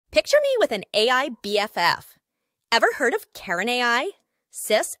Picture me with an AI BFF. Ever heard of Karen AI?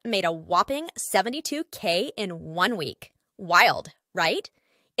 Sis made a whopping $72K in 1 week. Wild, right?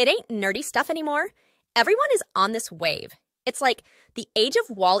 It ain't nerdy stuff anymore. Everyone is on this wave. It's like the age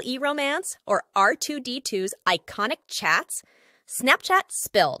of Wall-E romance or R2-D2's iconic chats. Snapchat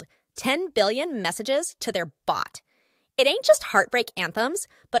spilled 10 billion messages to their bot. It ain't just heartbreak anthems,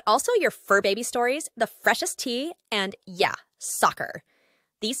 but also your fur baby stories, the freshest tea, and yeah, soccer.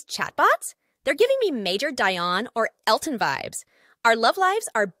 These chatbots? They're giving me Major Dion or Elton vibes. Our love lives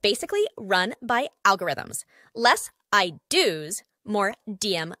are basically run by algorithms. Less I do's, more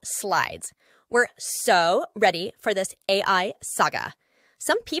DM slides. We're so ready for this AI saga.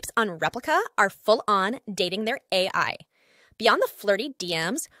 Some peeps on Replica are full on dating their AI. Beyond the flirty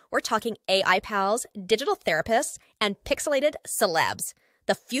DMs, we're talking AI pals, digital therapists, and pixelated celebs.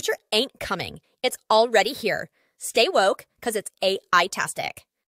 The future ain't coming. It's already here. Stay woke, because it's AI-tastic.